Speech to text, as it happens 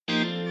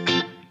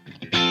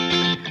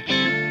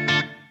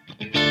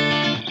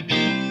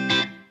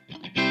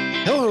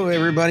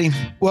everybody.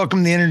 Welcome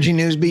to the Energy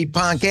News Beat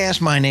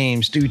podcast. My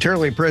name's Stu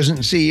Turley, President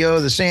and CEO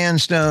of the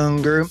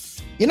Sandstone Group.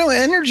 You know,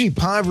 energy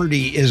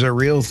poverty is a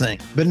real thing,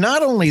 but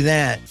not only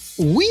that,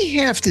 we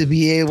have to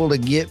be able to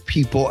get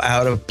people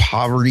out of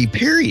poverty,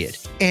 period.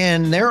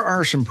 And there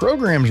are some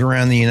programs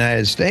around the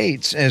United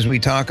States as we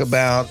talk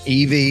about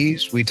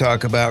EVs, we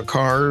talk about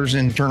cars,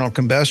 internal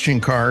combustion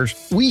cars.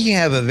 We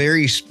have a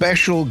very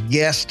special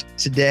guest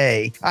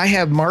today. I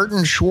have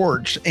Martin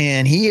Schwartz,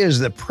 and he is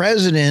the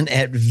president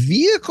at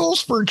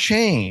Vechicles for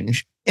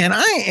Change. And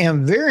I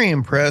am very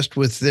impressed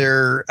with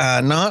their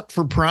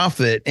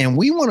not-for-profit, and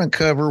we want to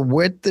cover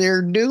what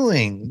they're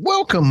doing.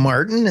 Welcome,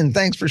 Martin, and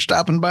thanks for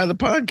stopping by the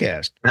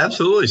podcast.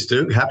 Absolutely,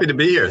 Stu. Happy to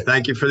be here.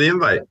 Thank you for the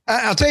invite.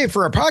 I'll tell you,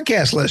 for our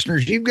podcast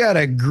listeners, you've got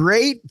a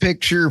great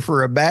picture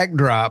for a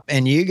backdrop,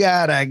 and you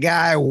got a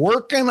guy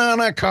working on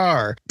a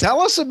car.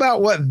 Tell us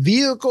about what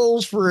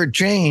Vechicles for a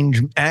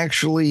Change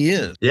actually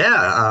is.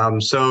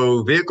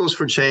 So Vechicles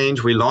for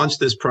Change, we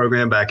launched this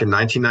program back in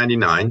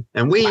 1999,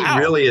 and we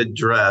really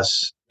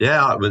address...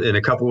 in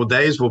a couple of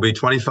days, we'll be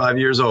 25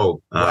 years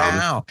old.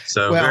 Wow.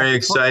 Very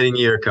exciting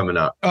year coming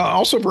up.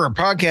 Also for our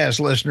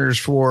podcast listeners,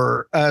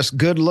 for us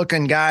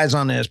good-looking guys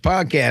on this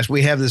podcast,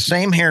 we have the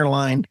same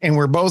hairline, and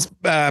we're both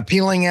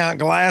peeling out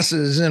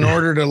glasses in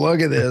order to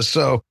look at this.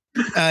 So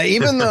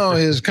even though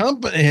his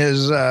company,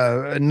 his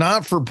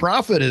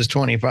not-for-profit is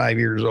 25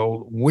 years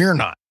old, we're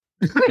not.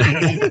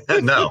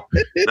 No,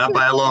 not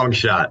by a long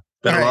shot.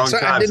 Been a long time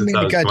I didn't since mean I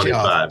to was cut 25. you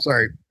off.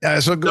 Sorry.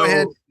 So go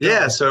ahead.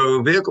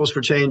 So Vechicles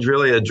for Change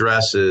really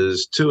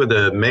addresses two of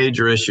the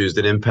major issues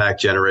that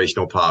impact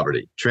generational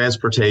poverty: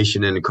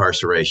 transportation and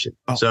incarceration.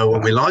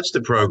 When we launched the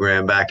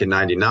program back in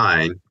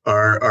 99,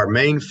 our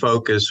main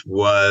focus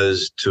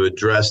was to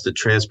address the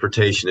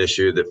transportation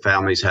issue that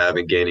families have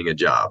in gaining a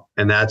job,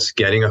 and that's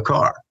getting a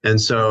car.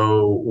 And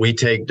so we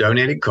take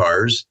donated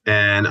cars,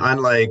 and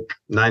unlike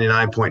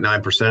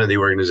 99.9% of the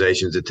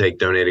organizations that take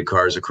donated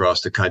cars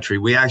across the country,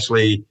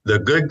 the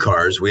good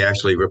cars, we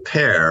actually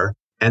repair.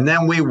 And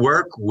then we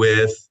work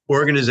with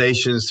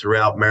organizations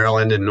throughout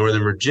Maryland and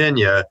Northern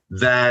Virginia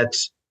that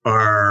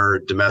are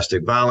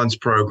domestic violence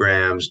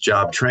programs,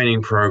 job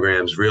training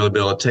programs,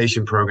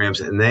 rehabilitation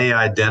programs, and they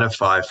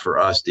identify for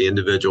us the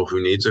individual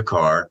who needs a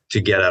car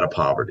to get out of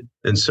poverty.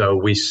 And so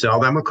we sell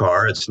them a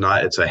car. It's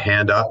a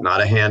hand up,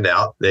 not a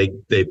handout. They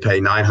pay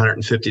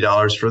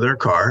 $950 for their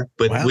car,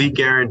 but we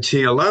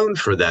guarantee a loan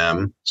for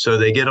them. So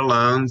they get a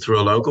loan through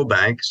a local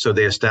bank. So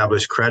they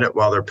establish credit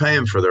while they're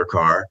paying for their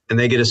car, and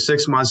they get a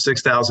 6-month,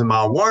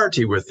 6,000-mile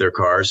warranty with their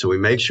car. So we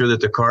make sure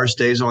that the car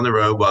stays on the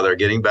road while they're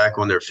getting back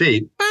on their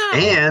feet.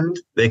 And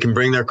they can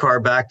bring their car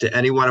back to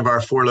any one of our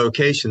 4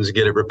 locations and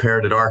get it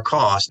repaired at our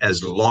cost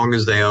as long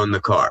as they own the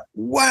car.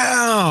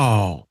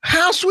 Wow.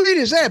 How sweet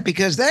is that?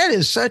 Because that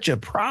is such a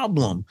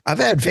problem. I've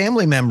had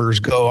family members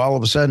go, all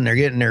of a sudden they're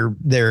getting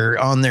they're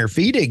on their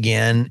feet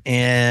again,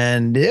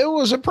 and it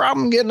was a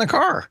problem getting a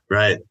car.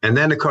 Right. And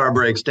then the car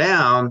breaks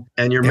down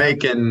and you're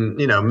making,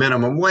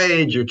 minimum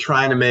wage, you're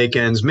trying to make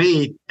ends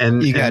meet,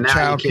 and you got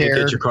child care,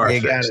 get your car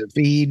fixed. You got to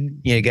feed,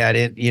 you got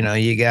it,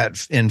 you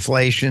got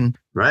inflation.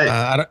 Right.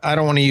 I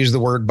don't want to use the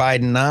word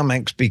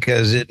Bidenomics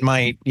because it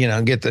might,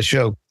 get the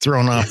show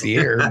thrown off the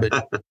air,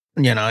 but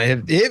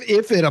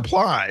if it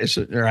applies,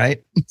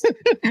 right?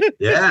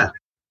 Yeah.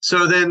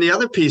 So then the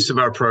other piece of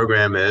our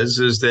program is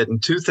that in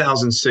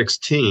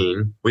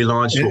 2016, we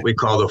launched what we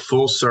call the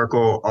Full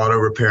Circle Auto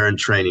Repair and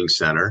Training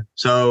Center.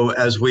 So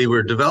as we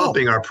were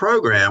developing our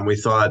program, we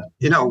thought,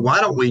 why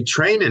don't we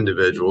train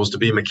individuals to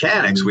be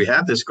mechanics? We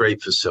have this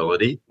great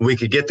facility. We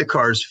could get the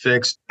cars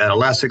fixed at a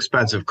less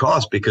expensive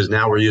cost because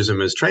now we're using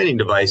them as training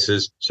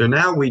devices. So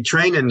now we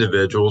train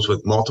individuals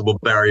with multiple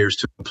barriers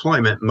to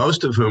employment,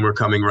 most of whom are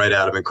coming right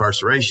out of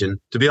incarceration,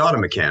 to be auto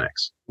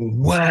mechanics.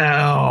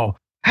 Wow.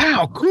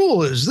 How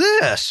cool is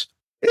this?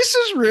 This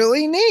is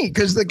really neat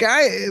because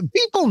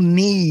people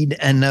need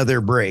another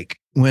break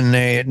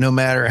no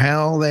matter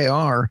how they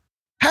are.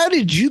 How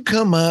did you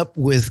come up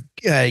with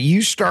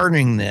you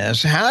starting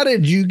this? How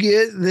did you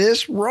get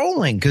this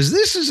rolling? Because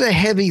this is a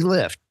heavy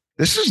lift.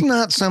 This is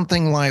not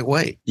something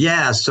lightweight.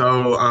 Yeah.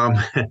 So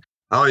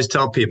I always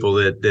tell people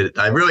that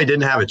I really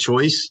didn't have a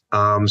choice.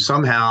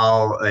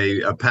 Somehow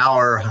a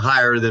power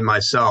higher than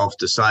myself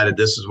decided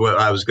this is what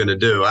I was going to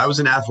do. I was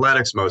in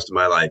athletics most of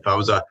my life. I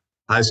was a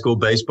high school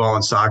baseball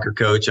and soccer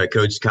coach. I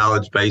coached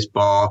college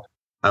baseball.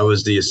 I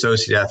was the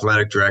associate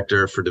athletic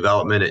director for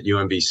development at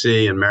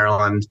UMBC in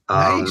Maryland.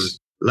 Nice.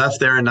 Left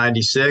there in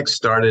 96,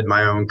 started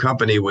my own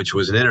company, which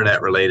was an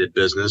internet related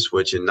business,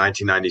 which in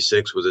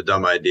 1996 was a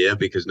dumb idea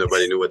because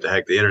nobody knew what the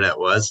heck the internet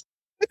was.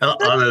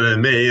 Other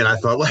than me. And I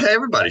thought, well, hey,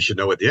 everybody should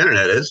know what the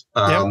internet is.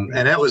 And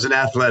that was an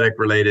athletic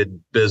related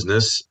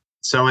business.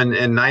 So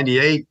in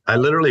 98, I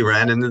literally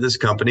ran into this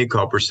company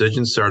called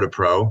Precision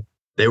CertaPro.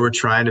 They were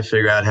trying to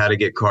figure out how to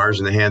get cars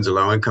in the hands of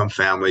low-income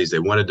families. They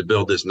wanted to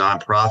build this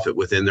nonprofit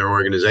within their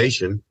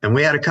organization. And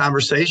we had a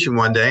conversation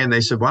one day and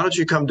they said, why don't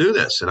you come do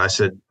this? And I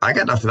said, I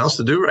got nothing else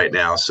to do right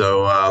now.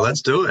 So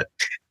let's do it.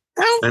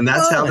 How And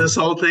that's how fun. this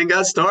whole thing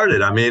got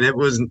started. I mean, it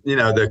was,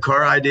 the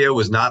car idea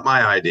was not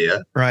my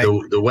idea. Right.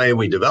 The way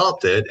we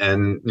developed it,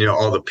 and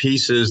all the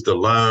pieces, the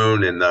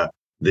loan, and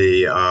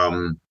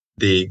the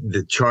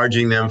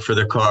charging them for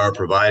the car,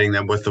 providing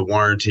them with the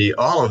warranty,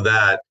 all of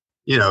that,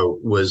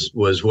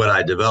 was what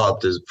I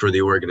developed for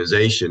the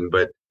organization.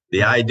 But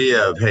the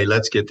idea of, hey,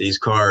 let's get these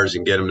cars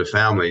and get them to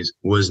families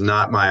was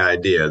not my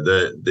idea.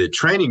 The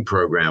training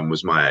program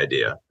was my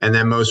idea. And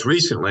then most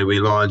recently, we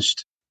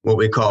launched what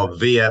we call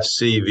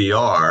VFC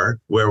VR,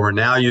 where we're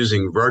now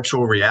using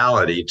virtual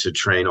reality to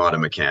train auto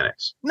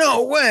mechanics.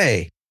 No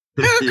way.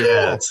 How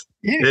Yeah,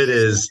 cool. it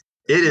is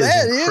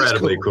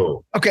incredibly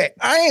cool. Okay,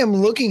 I am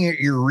looking at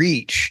your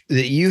reach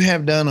that you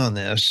have done on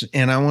this,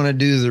 and I want to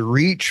do the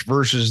reach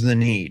versus the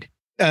need.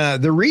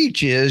 The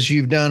reach is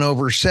you've done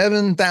over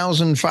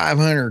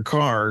 7,500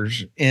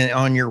 cars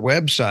on your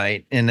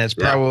website, and that's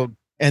probably,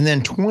 and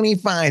then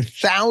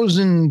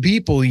 25,000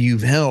 people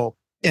you've helped.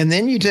 And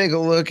then you take a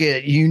look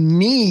at, you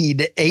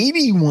need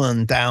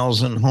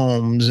 81,000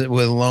 homes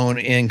with low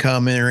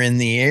income that are in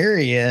the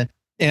area,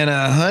 and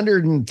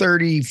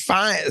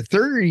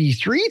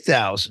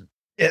 33,000.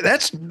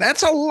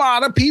 That's a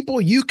lot of people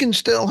you can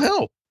still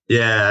help.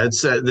 Yeah,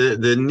 it's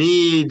the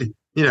need,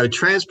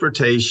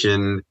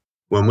 transportation.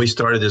 When we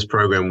started this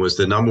program, was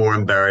the number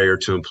one barrier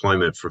to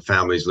employment for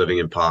families living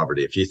in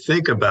poverty. If you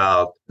think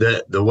about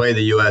the way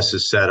the U.S.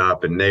 is set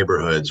up in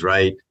neighborhoods,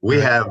 right? We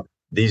have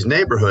these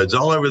neighborhoods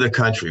all over the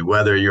country,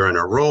 whether you're in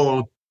a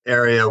rural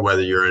area,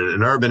 whether you're in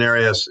an urban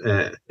area,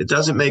 it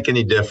doesn't make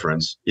any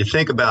difference. You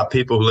think about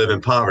people who live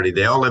in poverty,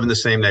 they all live in the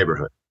same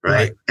neighborhood,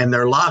 right? And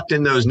they're locked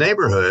in those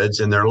neighborhoods,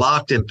 and they're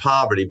locked in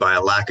poverty by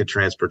a lack of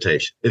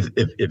transportation.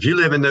 If you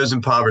live in those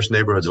impoverished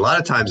neighborhoods, a lot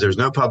of times there's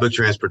no public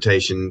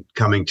transportation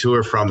coming to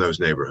or from those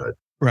neighborhoods.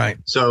 Right.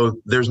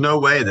 So there's no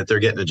way that they're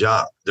getting a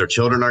job. Their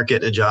children aren't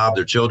getting a job.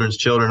 Their children's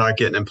children aren't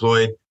getting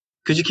employed,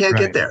 because you can't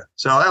get there.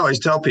 So I always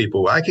tell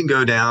people, I can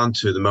go down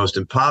to the most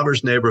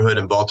impoverished neighborhood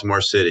in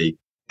Baltimore City,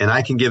 and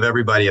I can give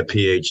everybody a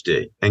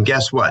PhD. And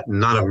guess what?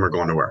 None of them are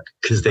going to work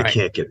because they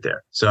can't get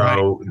there.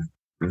 So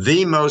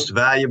the most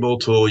valuable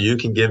tool you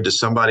can give to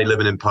somebody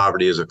living in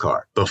poverty is a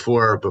car,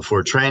 before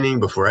training,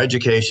 before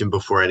education,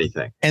 before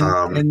anything.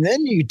 And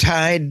then you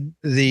tied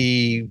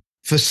the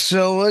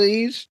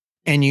facilities,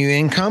 and you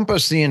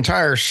encompass the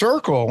entire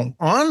circle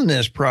on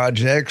this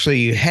project. So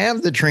you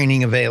have the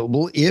training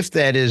available if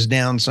that is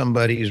down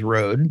somebody's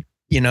road,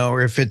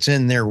 or if it's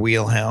in their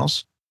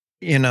wheelhouse.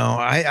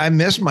 I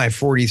miss my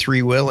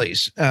 43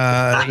 Willies,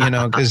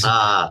 because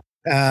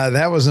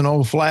that was an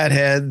old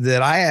flathead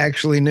that I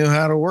actually knew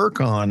how to work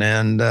on.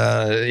 And,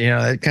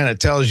 it kind of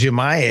tells you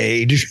my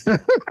age.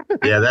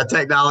 Yeah, that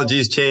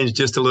technology's changed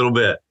just a little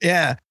bit.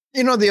 Yeah.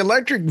 The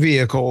electric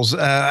vehicles,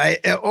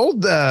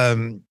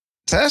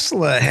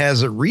 Tesla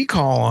has a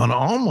recall on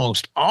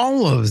almost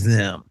all of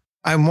them.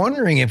 I'm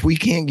wondering if we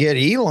can't get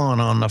Elon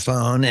on the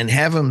phone and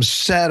have him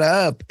set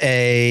up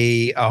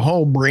a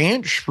whole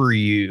branch for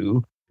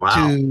you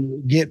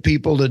to get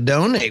people to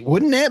donate.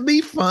 Wouldn't that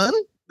be fun?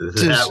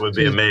 That would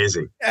be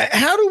amazing.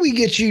 How do we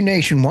get you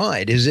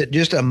nationwide? Is it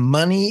just a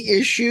money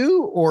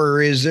issue,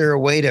 or is there a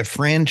way to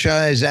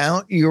franchise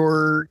out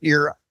your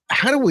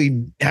how do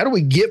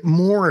we get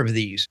more of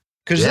these?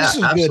 Because this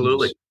is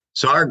absolutely. Good.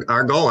 So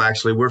our goal,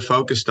 actually, we're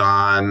focused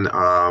on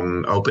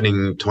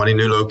opening 20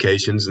 new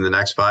locations in the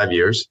next 5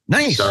 years.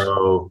 Nice.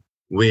 So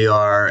we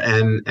are,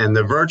 and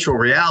the virtual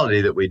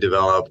reality that we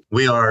develop,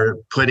 we are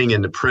putting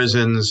into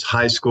prisons,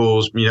 high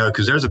schools,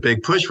 because there's a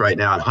big push right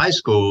now in high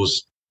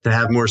schools to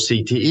have more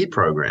CTE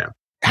program.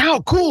 How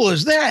cool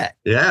is that?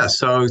 Yeah.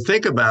 So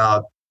think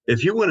about,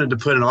 if you wanted to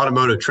put an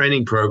automotive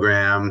training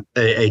program,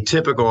 a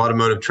typical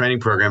automotive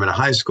training program in a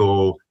high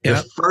school,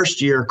 the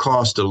first year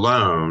cost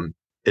alone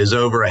is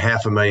over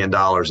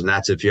 $500,000. And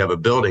that's if you have a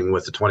building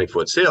with a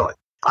 20-foot ceiling.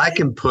 I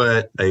can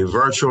put a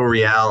virtual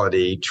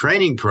reality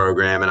training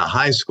program in a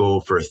high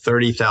school for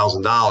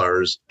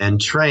 $30,000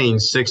 and train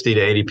 60 to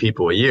 80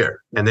 people a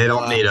year. And they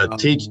don't need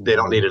they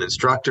don't need an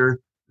instructor.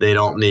 They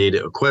don't need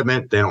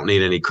equipment. They don't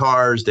need any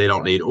cars. They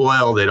don't need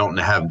oil. They don't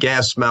have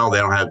gas smell. They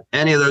don't have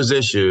any of those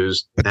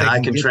issues. And I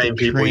can train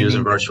people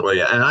using virtual.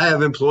 And I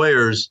have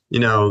employers,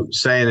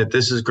 saying that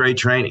this is great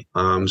training.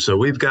 So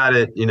we've got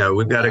it,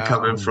 it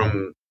coming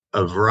from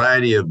a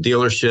variety of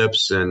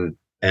dealerships and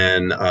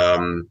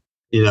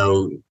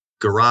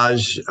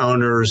garage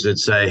owners that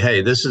say,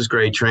 hey, this is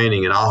great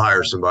training, and I'll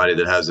hire somebody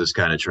that has this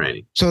kind of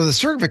training. So the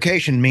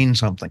certification means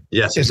something.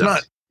 Yes, it's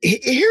not.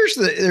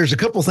 There's a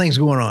couple things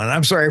going on.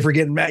 I'm sorry for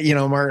getting back,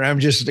 Martin, I'm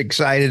just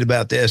excited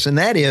about this. And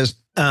that is,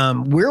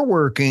 we're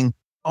working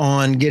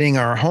on getting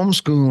our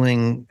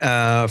homeschooling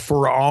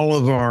for all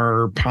of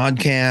our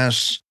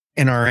podcasts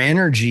and our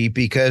energy,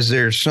 because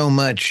there's so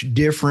much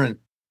different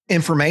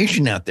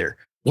information out there.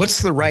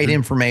 What's the right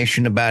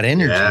information about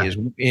energy?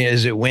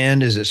 Is it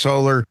wind? Is it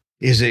solar?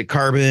 Is it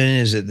carbon?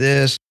 Is it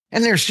this?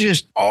 And there's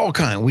just all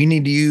kinds. We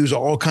need to use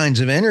all kinds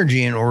of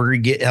energy in order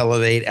to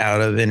elevate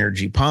out of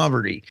energy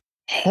poverty.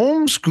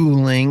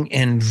 Homeschooling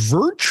and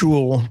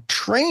virtual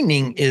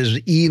training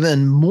is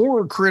even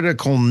more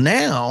critical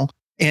now.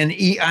 And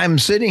I'm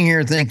sitting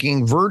here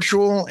thinking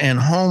virtual and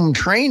home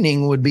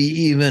training would be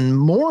even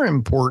more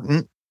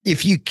important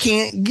if you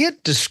can't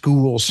get to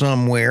school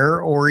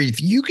somewhere, or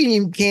if you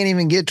can't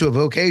even get to a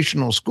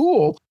vocational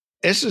school.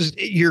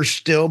 You're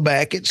still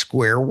back at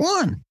square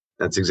one.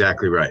 That's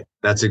exactly right.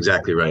 That's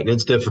exactly right. And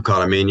it's difficult.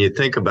 I mean, you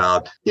think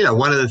about,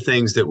 one of the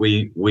things that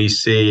we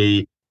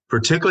see,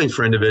 particularly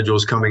for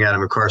individuals coming out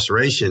of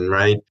incarceration,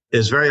 right,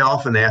 is very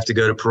often they have to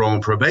go to parole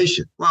and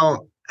probation.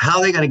 Well, how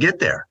are they going to get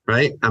there,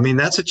 right? I mean,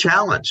 that's a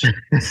challenge.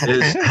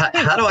 Is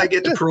how do I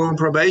get to parole and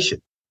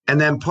probation? And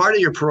then part of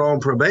your parole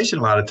and probation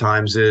a lot of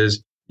times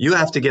is you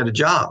have to get a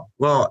job.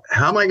 Well,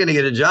 how am I going to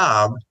get a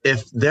job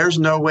if there's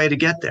no way to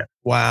get there?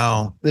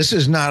 Wow. This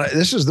is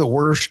the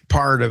worst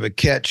part of a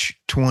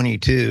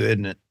catch-22,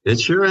 isn't it? It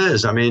sure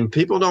is. I mean,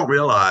 people don't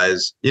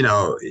realize, you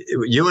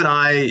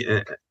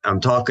and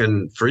I'm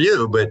talking for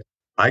you, but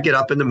I get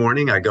up in the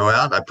morning, I go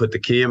out, I put the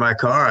key in my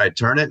car, I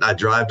turn it, and I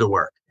drive to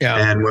work.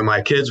 Yeah. And when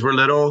my kids were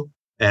little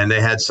and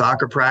they had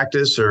soccer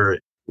practice, or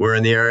we're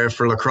in the area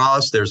for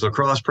lacrosse, there's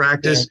lacrosse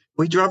practice,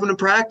 we drove them to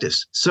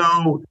practice.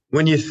 So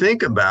when you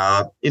think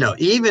about,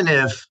 even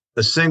if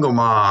a single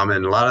mom,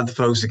 and a lot of the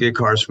folks that get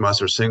cars from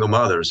us are single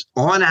mothers,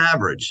 on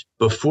average,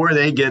 before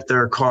they get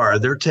their car,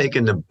 they're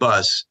taking the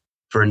bus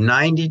for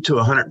 90 to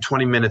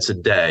 120 minutes a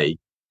day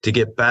to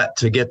get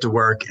to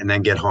work and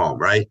then get home,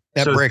 right?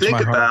 So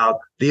think about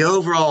the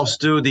overall,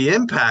 Stu, the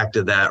impact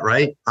of that,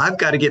 right? I've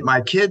got to get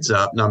my kids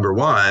up, number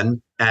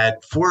one,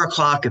 at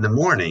 4:00 in the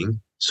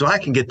morning so I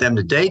can get them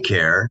to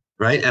daycare,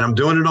 right? And I'm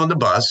doing it on the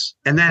bus.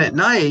 And then at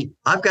night,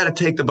 I've got to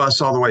take the bus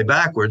all the way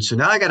backwards. So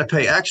now I got to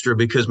pay extra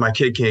because my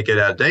kid can't get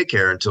out of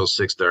daycare until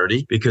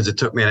 6:30 because it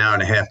took me an hour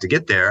and a half to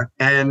get there.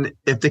 And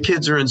if the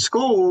kids are in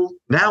school,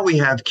 now we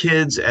have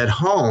kids at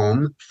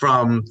home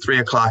from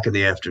 3:00 in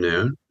the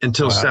afternoon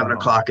until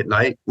 7:00 at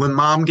night when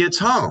mom gets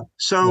home.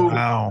 So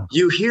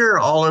you hear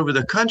all over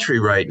the country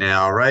right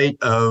now, right,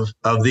 of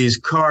these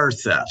car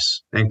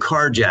thefts and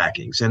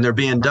carjackings, and they're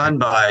being done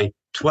by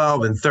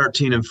 12 and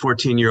 13 and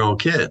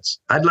 14-year-old kids.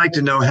 I'd like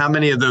to know how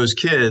many of those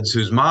kids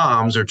whose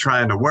moms are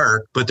trying to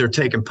work, but they're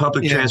taking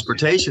public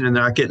transportation and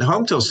they're not getting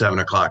home till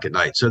 7:00 at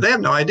night. So they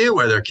have no idea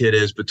where their kid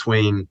is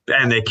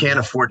and they can't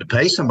afford to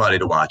pay somebody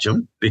to watch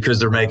them because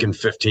they're making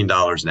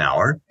 $15 an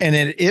hour. And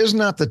it is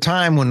not the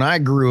time when I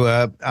grew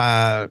up,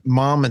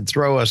 mom would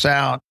throw us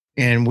out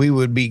and we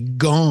would be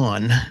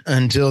gone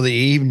until the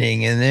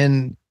evening. And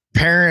then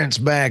parents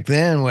back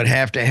then would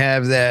have to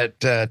have that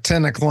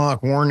 10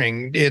 o'clock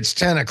warning. It's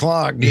 10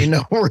 o'clock. Do you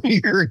know where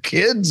your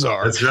kids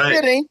are? That's right.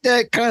 It ain't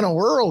that kind of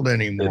world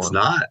anymore.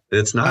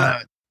 It's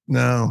not.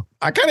 No,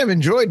 I kind of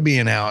enjoyed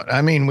being out.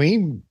 I mean,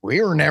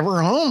 we were never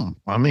home.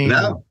 I mean,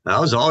 no, I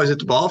was always at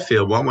the ball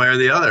field one way or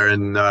the other.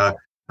 And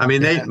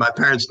my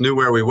parents knew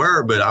where we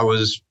were, but I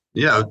was,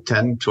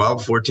 10,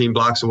 12, 14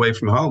 blocks away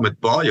from home at the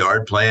ball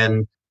yard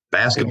playing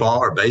basketball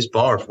or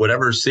baseball or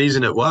whatever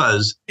season it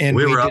was. And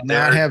we were up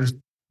there.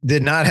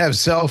 Did not have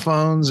cell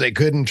phones. They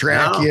couldn't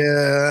track you.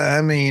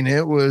 I mean,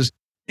 it was,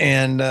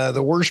 and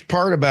the worst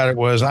part about it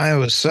was I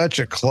was such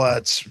a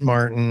klutz,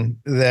 Martin,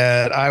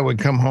 that I would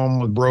come home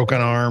with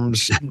broken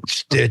arms,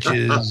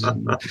 stitches,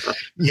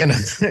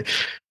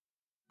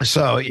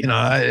 So,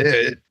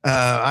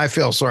 I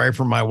feel sorry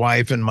for my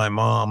wife and my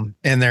mom,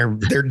 and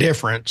they're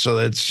different. So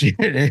that's,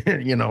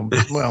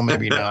 well,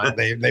 maybe not.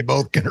 They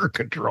both are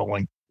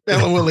controlling.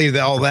 We'll leave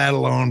all that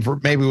alone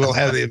maybe we'll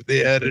have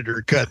the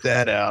editor cut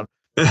that out.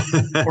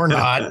 Or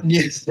not.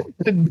 Yes.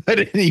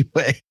 But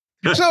anyway,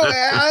 so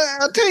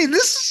I'll tell you,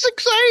 this is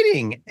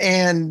exciting.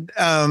 And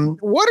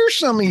what are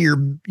some of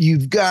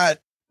you've got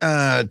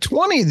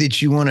 20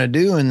 that you want to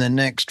do in the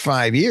next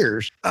 5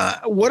 years.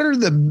 What are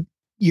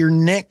your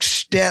next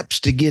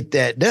steps to get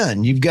that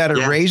done? You've got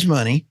to raise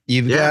money.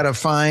 You've got to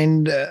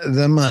find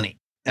the money.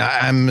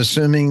 I'm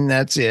assuming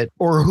that's it.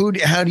 Or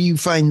how do you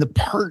find the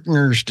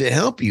partners to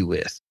help you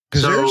with?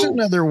 Because there's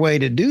another way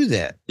to do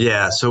that.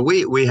 Yeah. So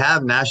we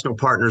have national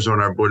partners on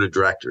our board of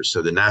directors.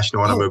 So the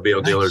National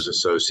Automobile Dealers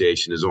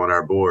Association is on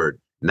our board.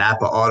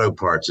 Napa Auto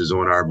Parts is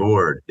on our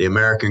board. The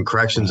American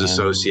Corrections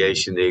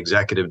Association, the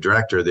executive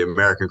director of the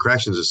American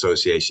Corrections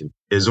Association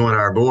is on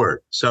our board.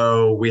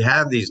 So we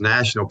have these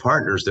national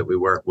partners that we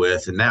work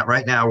with. And that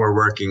right now we're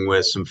working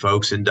with some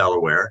folks in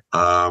Delaware.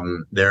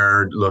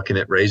 They're looking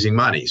at raising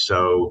money.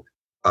 So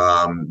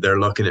they're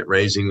looking at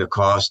raising the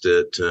cost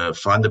to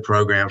fund the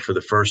program for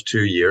the first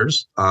 2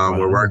 years.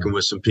 We're working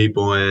with some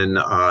people in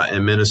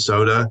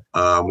Minnesota.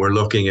 We're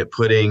looking at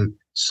putting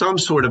some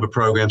sort of a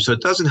program. So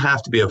it doesn't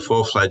have to be a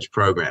full-fledged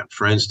program.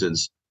 For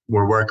instance,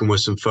 we're working with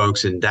some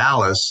folks in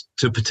Dallas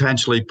to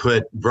potentially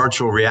put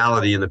virtual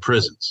reality in the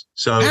prisons.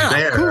 So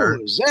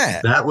cool is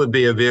that would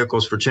be a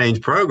Vehicles for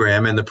Change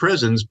program in the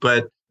prisons,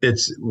 but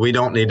we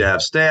don't need to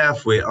have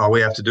staff. All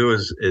we have to do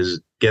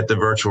is get the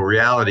virtual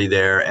reality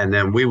there. And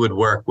then we would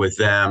work with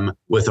them,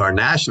 with our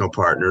national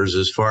partners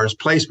as far as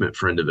placement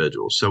for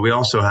individuals. So we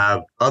also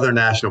have other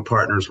national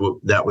partners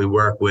that we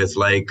work with,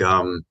 like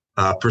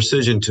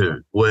Precision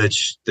Tune,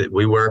 which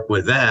we work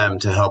with them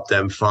to help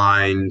them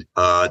find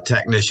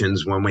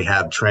technicians when we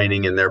have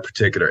training in their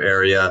particular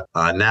area.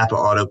 Napa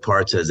Auto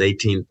Parts has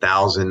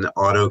 18,000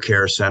 auto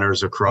care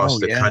centers across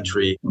the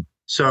country.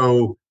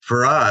 So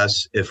for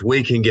us, if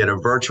we can get a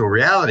virtual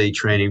reality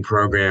training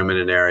program in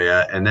an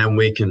area, and then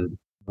we can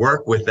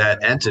work with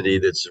that entity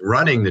that's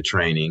running the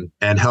training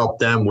and help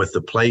them with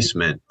the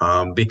placement,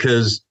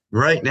 because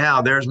right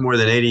now, there's more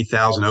than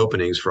 80,000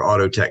 openings for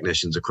auto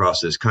technicians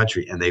across this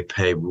country, and they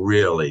pay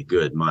really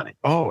good money.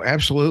 Oh,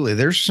 absolutely.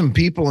 There's some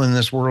people in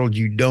this world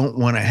you don't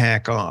want to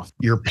hack off.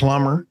 Your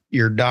plumber,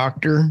 your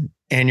doctor,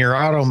 and your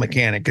auto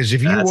mechanic. Because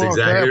if you That's walk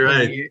exactly up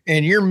right.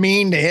 and you're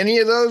mean to any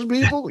of those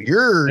people,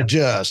 you're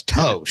just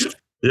toast.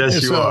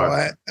 Yes, you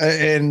are.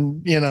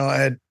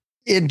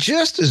 It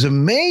just is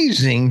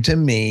amazing to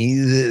me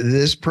that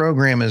this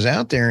program is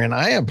out there, and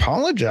I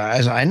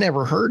apologize. I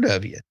never heard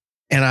of you.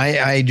 And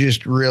I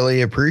just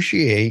really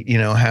appreciate,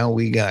 how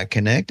we got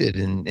connected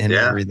and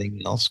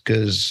everything else,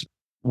 because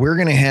we're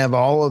going to have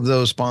all of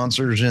those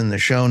sponsors in the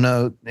show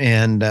note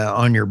and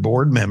on your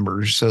board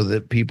members so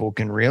that people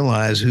can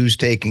realize who's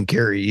taking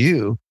care of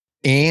you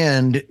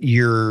and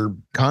your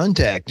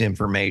contact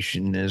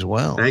information as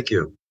well. Thank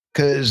you.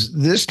 Because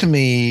this to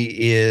me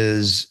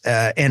is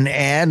an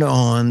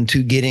add-on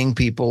to getting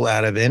people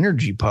out of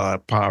energy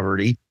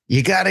poverty.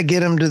 You got to get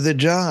them to the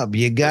job.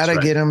 You got to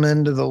get them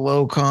into the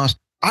low cost.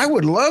 I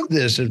would love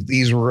this if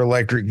these were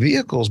electric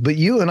vehicles, but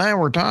you and I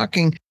were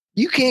talking,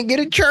 you can't get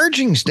a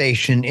charging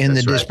station in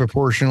the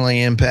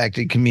disproportionately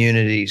impacted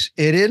communities.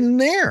 It isn't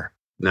there.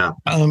 No,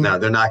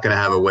 they're not going to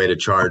have a way to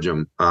charge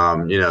them.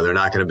 They're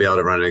not going to be able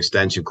to run an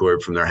extension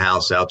cord from their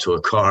house out to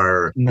a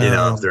car.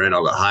 If they're in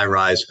a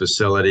high-rise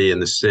facility in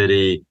the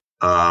city,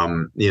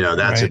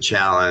 that's a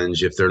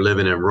challenge. If they're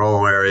living in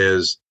rural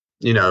areas,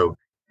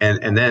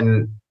 and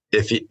then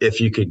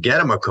if you could get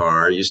them a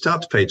car, you still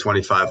have to pay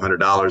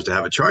 $2,500 to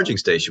have a charging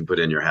station put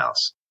in your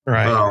house.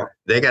 Right. Well,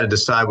 they got to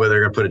decide whether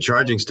they're going to put a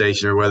charging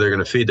station or whether they're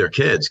going to feed their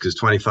kids, because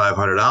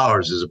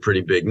 $2,500 is a pretty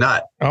big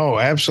nut. Oh,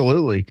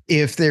 absolutely.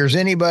 If there's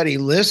anybody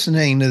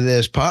listening to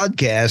this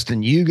podcast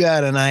and you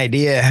got an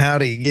idea how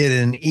to get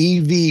an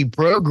EV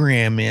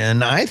program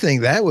in, I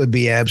think that would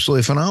be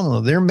absolutely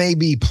phenomenal. There may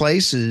be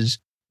places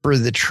for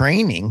the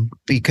training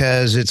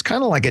because it's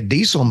kind of like a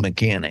diesel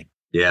mechanic.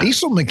 Yeah.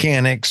 Diesel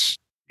mechanics.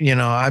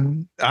 I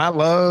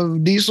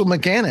love diesel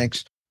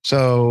mechanics.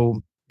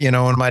 So,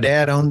 when my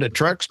dad owned a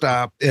truck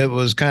stop, it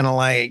was kind of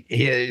like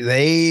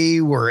they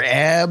were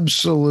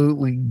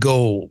absolutely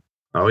gold.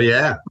 Oh,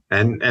 yeah.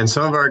 And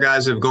some of our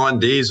guys have gone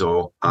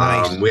diesel.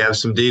 Nice. We have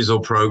some diesel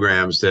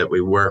programs that we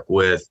work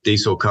with,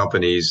 diesel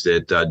companies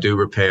that do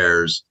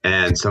repairs.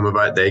 And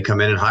they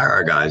come in and hire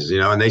our guys,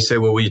 and they say,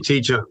 well,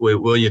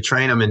 will you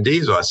train them in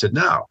diesel? I said,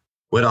 no.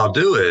 What I'll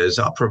do is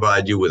I'll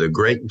provide you with a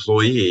great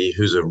employee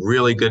who's a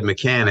really good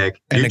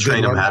mechanic. You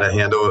train them how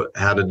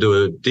to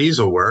do a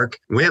diesel work.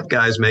 And we have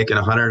guys making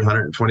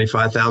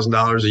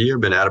 $125,000 a year,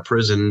 been out of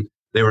prison.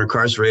 They were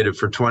incarcerated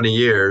for 20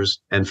 years.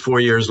 And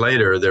 4 years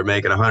later, they're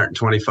making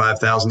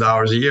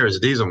 $125,000 a year as a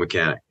diesel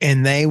mechanic.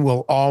 And they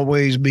will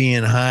always be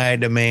in high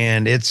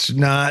demand. It's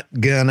not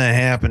going to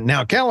happen.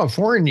 Now,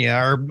 California,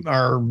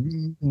 our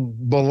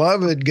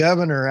beloved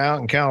governor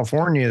out in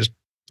California is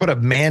put a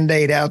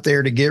mandate out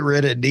there to get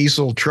rid of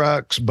diesel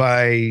trucks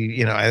by,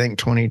 I think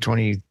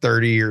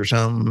 2030 or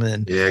something.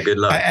 And yeah, good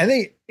luck. I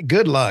think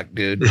good luck,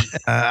 dude.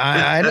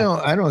 I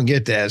don't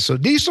get that. So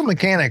diesel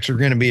mechanics are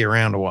going to be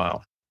around a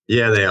while.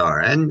 Yeah, they are.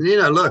 And,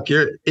 look,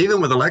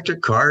 even with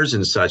electric cars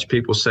and such,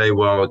 people say,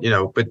 well,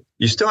 but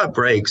you still have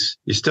brakes,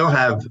 you still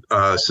have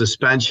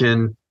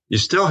suspension, you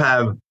still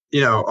have,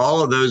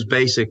 all of those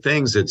basic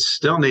things that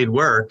still need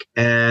work.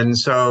 And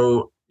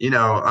so,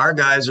 our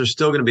guys are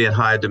still going to be in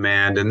high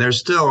demand, and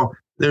there's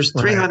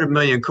 300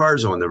 million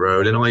cars on the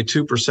road, and only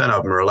 2%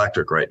 of them are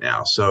electric right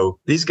now. So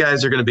these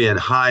guys are going to be in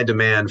high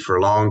demand for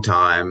a long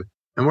time.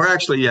 And we're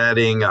actually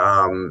adding,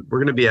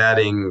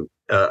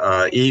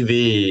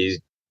 EV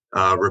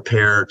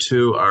repair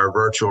to our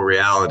virtual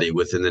reality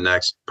within the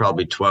next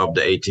probably 12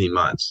 to 18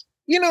 months.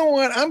 You know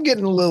what? I'm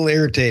getting a little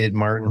irritated,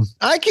 Martin.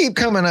 I keep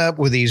coming up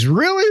with these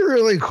really,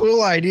 really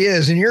cool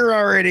ideas, and you're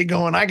already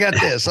going, I got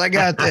this, I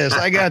got this,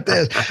 I got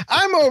this.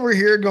 I'm over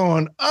here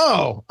going,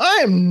 oh, I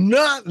am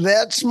not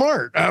that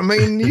smart. I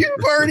mean,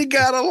 you've already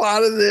got a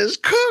lot of this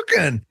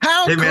cooking.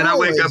 Hey, man, I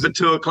wake up at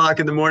 2:00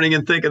 in the morning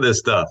and think of this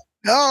stuff.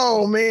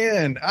 Oh,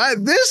 man.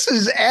 This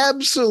is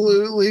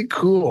absolutely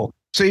cool.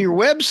 So your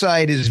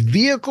website is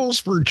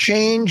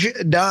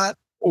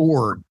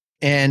vehiclesforchange.org.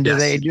 And do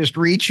they just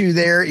reach you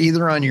there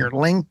either on your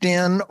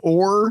LinkedIn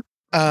or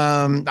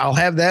I'll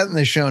have that in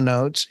the show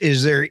notes.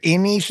 Is there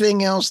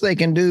anything else they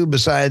can do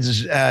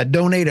besides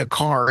donate a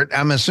car?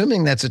 I'm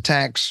assuming that's a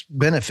tax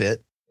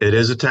benefit. It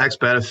is a tax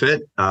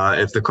benefit.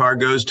 If the car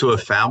goes to a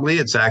family,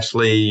 it's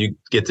actually, you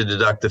get to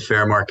deduct the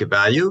fair market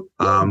value.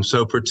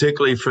 So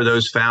particularly for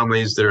those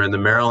families that are in the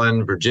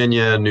Maryland,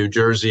 Virginia, New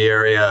Jersey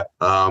area,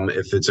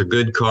 if it's a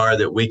good car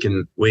that we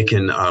can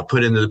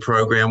put into the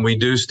program, we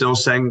do still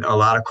send a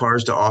lot of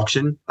cars to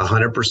auction.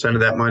 100%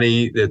 of that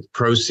money, that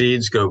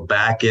proceeds, go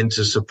back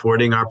into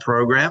supporting our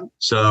program.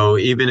 So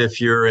even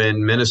if you're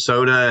in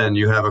Minnesota and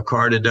you have a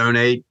car to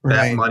donate,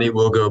 that money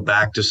will go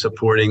back to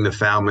supporting the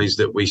families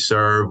that we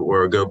serve,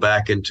 or go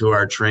back into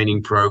our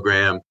training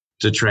program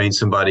to train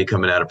somebody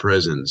coming out of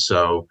prison.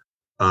 So,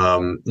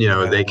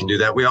 they can do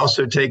that. We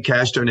also take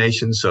cash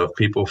donations. So if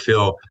people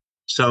feel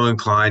so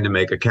inclined to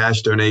make a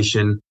cash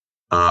donation,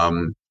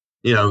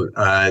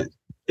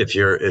 if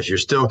you're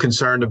still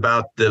concerned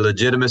about the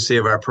legitimacy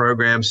of our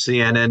program,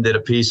 CNN did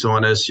a piece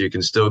on us. You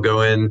can still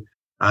go in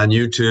on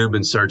YouTube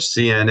and search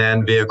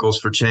CNN Vehicles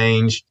for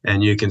Change,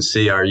 and you can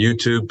see our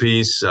YouTube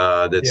piece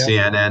that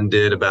CNN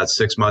did about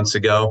 6 months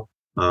ago.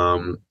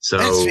 So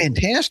that's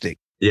fantastic.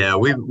 Yeah,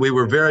 we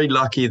were very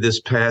lucky this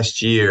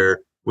past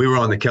year. We were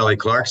on the Kelly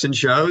Clarkson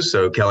show,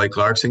 so Kelly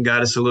Clarkson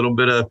got us a little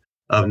bit of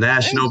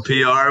national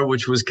PR,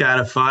 which was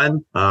kind of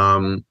fun.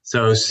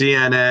 So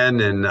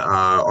CNN and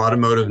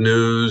Automotive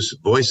News,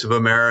 Voice of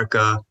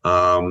America,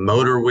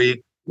 Motor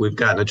Week, we've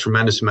gotten a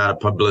tremendous amount of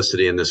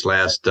publicity in this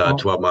last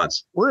 12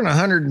 months. We're in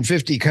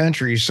 150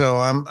 countries, so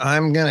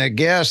I'm going to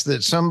guess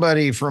that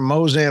somebody from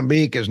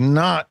Mozambique is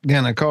not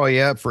going to call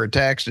you up for a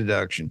tax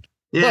deduction.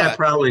 Yeah,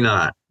 probably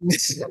not.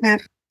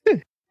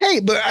 Hey,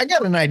 but I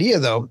got an idea,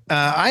 though.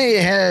 I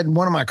had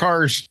one of my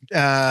cars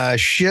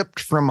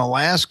shipped from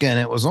Alaska, and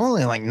it was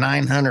only like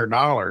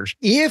 $900.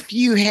 If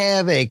you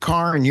have a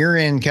car and you're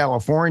in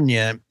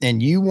California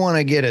and you want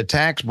to get a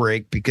tax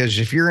break, because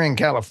if you're in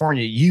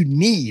California, you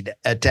need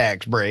a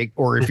tax break,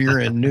 or if you're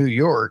in New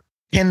York,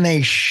 can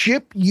they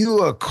ship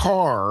you a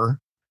car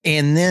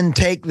and then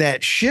take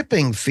that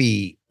shipping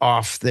fee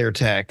off their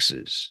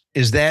taxes?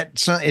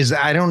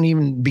 I don't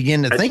even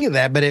begin to think of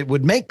that, but it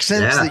would make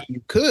sense that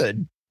you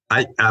could.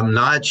 I'm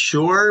not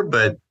sure,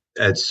 but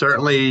it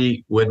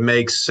certainly would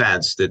make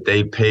sense that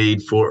they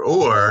paid for,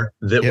 or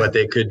that what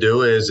they could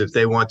do is, if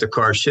they want the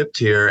car shipped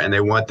here and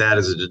they want that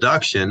as a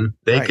deduction,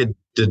 they could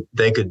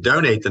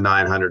donate the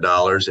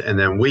 $900, and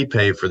then we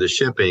pay for the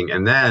shipping,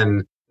 and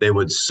then they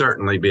would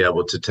certainly be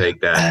able to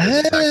take that as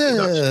a tax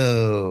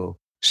deduction.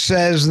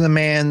 Says the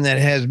man that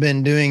has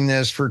been doing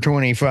this for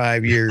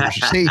 25 years.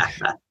 See,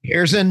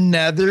 here's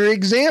another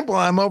example.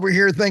 I'm over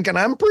here thinking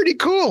I'm pretty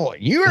cool.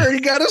 You already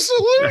got a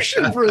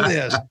solution for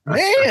this.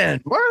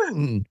 Man,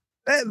 Martin,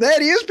 that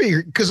is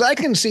big, because I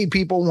can see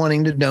people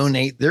wanting to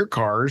donate their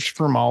cars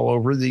from all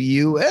over the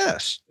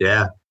U.S.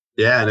 Yeah.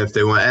 Yeah. And if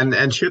they want,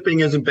 and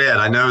shipping isn't bad.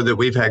 I know that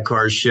we've had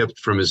cars shipped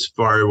from as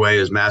far away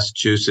as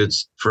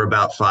Massachusetts for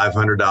about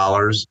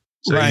 $500.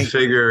 So you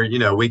figure,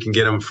 we can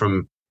get them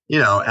from,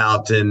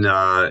 out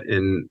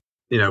in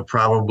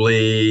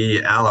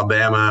probably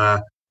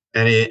Alabama,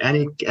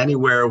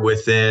 anywhere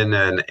within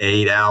an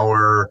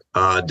 8-hour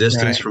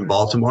distance from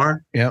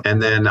Baltimore. Yep. And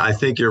then I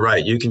think you're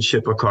right. You can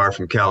ship a car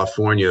from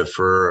California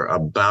for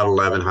about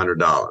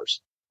 $1,100.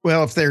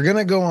 Well, if they're going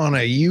to go on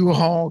a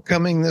U-Haul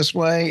coming this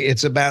way,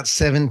 it's about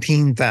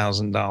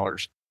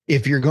 $17,000.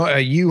 If you're going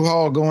a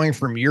U-Haul going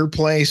from your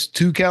place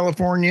to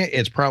California,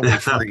 it's probably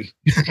free.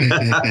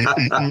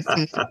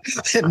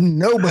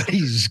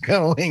 Nobody's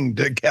going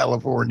to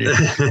California.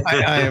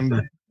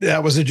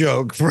 That was a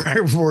joke for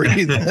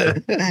you.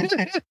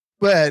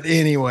 But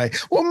anyway,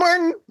 well,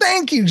 Martin,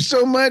 thank you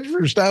so much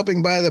for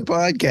stopping by the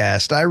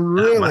podcast. I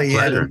really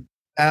had an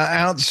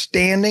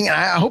outstanding.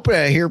 I hope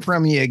I hear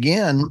from you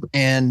again.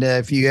 And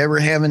if you ever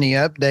have any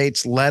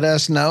updates, let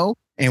us know,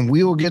 and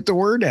we will get the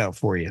word out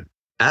for you.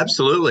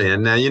 Absolutely.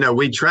 And,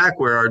 we track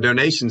where our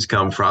donations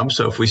come from.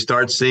 So if we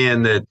start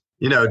seeing that,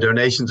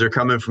 donations are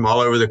coming from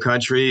all over the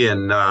country,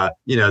 and,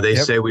 they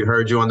say we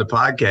heard you on the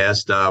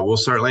podcast, we'll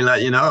certainly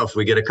let you know if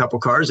we get a couple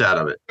cars out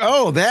of it.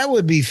 Oh, that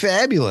would be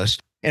fabulous.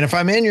 And if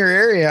I'm in your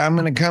area, I'm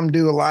going to come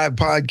do a live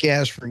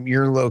podcast from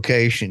your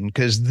location,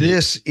 because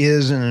this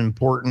is an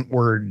important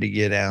word to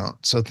get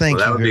out. So thank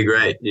you. That would be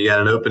great. You got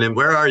an opening.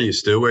 Where are you,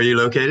 Stu? Where are you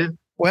located?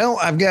 Well,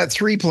 I've got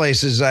 3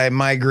 places I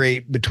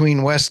migrate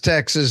between West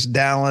Texas,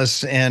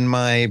 Dallas, and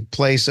my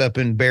place up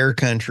in Bear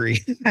Country.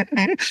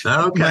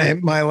 Okay.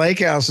 My lake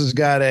house has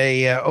got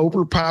a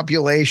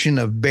overpopulation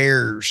of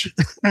bears.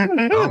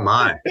 Oh,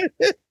 my.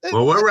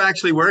 Well, we're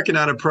actually working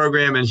on a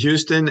program in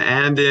Houston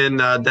and in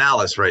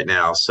Dallas right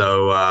now.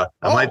 So I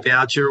might be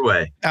out your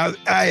way.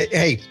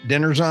 Hey,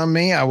 dinner's on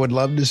me. I would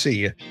love to see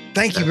you.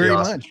 Thank you very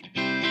much.